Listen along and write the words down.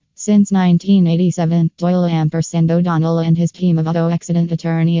Since 1987, Doyle Ampersand O'Donnell and his team of auto accident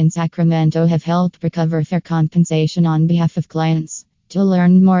attorney in Sacramento have helped recover fair compensation on behalf of clients. To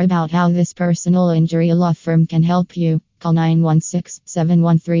learn more about how this personal injury law firm can help you, call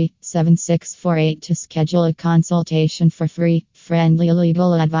 916-713-7648 to schedule a consultation for free, friendly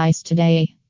legal advice today.